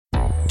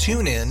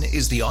TuneIn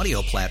is the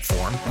audio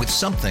platform with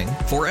something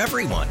for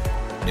everyone.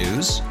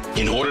 News.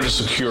 In order to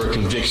secure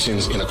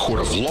convictions in a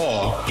court of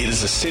law, it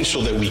is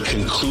essential that we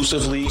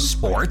conclusively.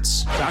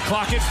 Sports. Shot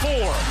clock at 4.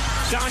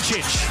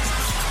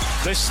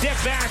 Doncic. The step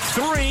back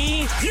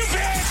 3. You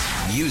bet.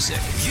 Music.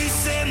 You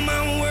set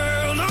my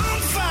world on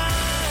fire.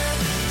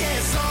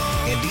 Yes,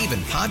 and even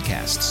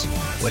podcasts.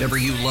 Whatever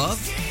you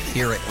love,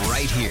 hear it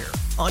right here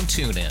on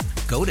TuneIn.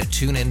 Go to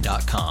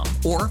TuneIn.com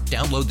or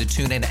download the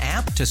TuneIn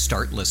app to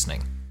start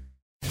listening.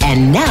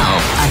 And now,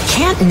 a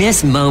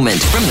can't-miss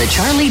moment from the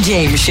Charlie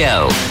James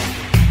Show.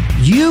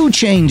 You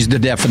changed the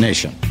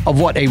definition of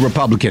what a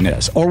Republican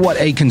is or what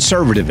a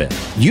conservative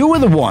is. You were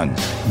the ones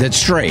that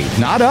strayed,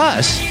 not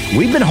us.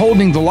 We've been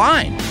holding the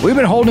line. We've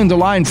been holding the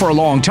line for a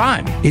long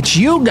time. It's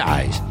you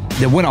guys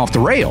that went off the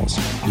rails.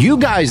 You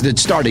guys that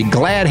started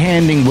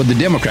glad-handing with the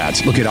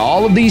Democrats. Look at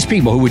all of these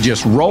people who would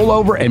just roll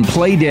over and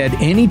play dead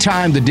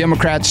anytime the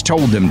Democrats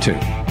told them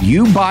to.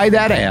 You buy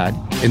that ad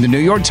in the New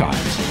York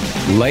Times.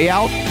 Lay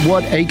out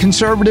what a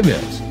conservative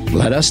is.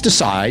 Let us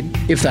decide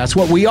if that's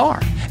what we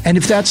are. And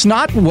if that's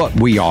not what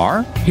we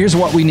are, here's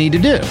what we need to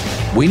do.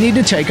 We need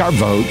to take our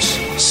votes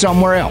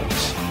somewhere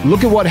else.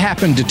 Look at what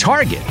happened to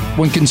Target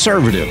when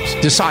conservatives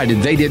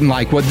decided they didn't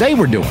like what they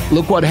were doing.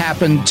 Look what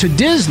happened to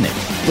Disney.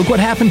 Look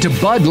what happened to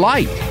Bud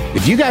Light.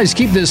 If you guys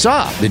keep this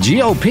up, the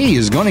GOP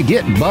is going to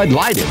get Bud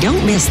Lighted.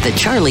 Don't miss the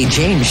Charlie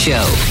James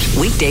Show.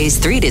 Weekdays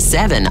 3 to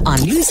 7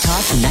 on News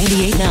Talk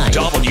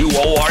 98.9.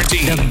 WORD.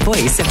 The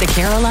voice of the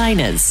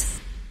Carolinas.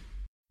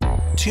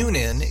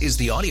 TuneIn is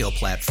the audio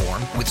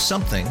platform with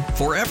something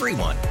for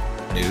everyone.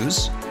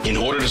 News. In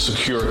order to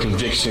secure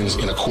convictions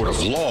in a court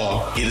of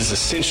law, it is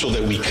essential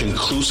that we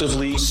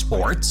conclusively.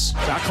 Sports.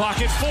 Shot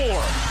clock at 4.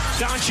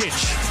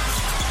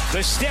 Doncic.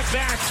 The step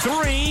back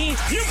 3.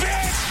 You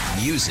bet.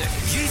 Music.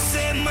 you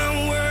set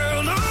my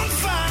world on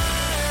fire.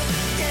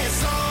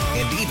 Yes,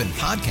 and even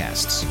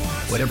podcasts.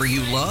 Whatever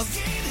you love,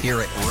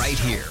 hear it right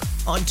here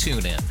on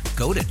TuneIn.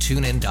 Go to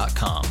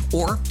TuneIn.com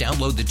or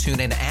download the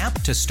TuneIn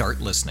app to start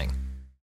listening.